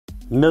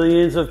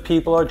Millions of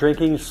people are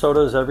drinking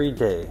sodas every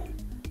day.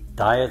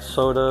 Diet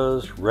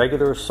sodas,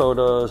 regular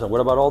sodas, and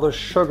what about all the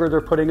sugar they're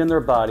putting in their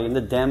body and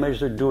the damage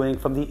they're doing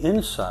from the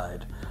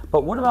inside?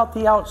 But what about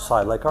the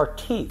outside, like our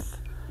teeth?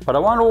 But I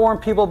want to warn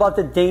people about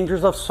the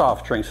dangers of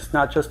soft drinks. It's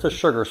not just the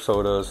sugar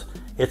sodas,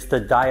 it's the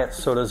diet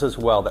sodas as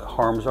well that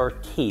harms our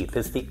teeth.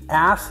 It's the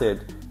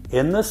acid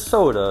in the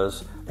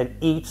sodas that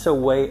eats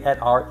away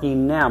at our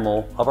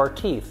enamel of our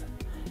teeth.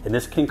 And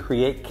this can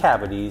create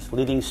cavities,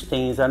 leaving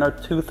stains on our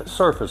tooth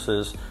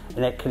surfaces,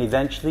 and it can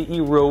eventually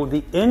erode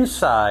the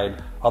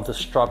inside of the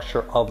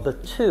structure of the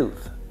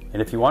tooth.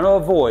 And if you want to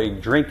avoid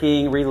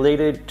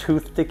drinking-related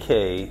tooth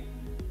decay,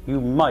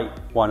 you might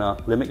want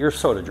to limit your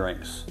soda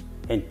drinks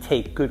and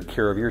take good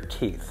care of your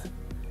teeth.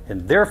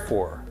 And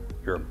therefore,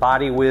 your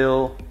body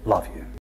will love you.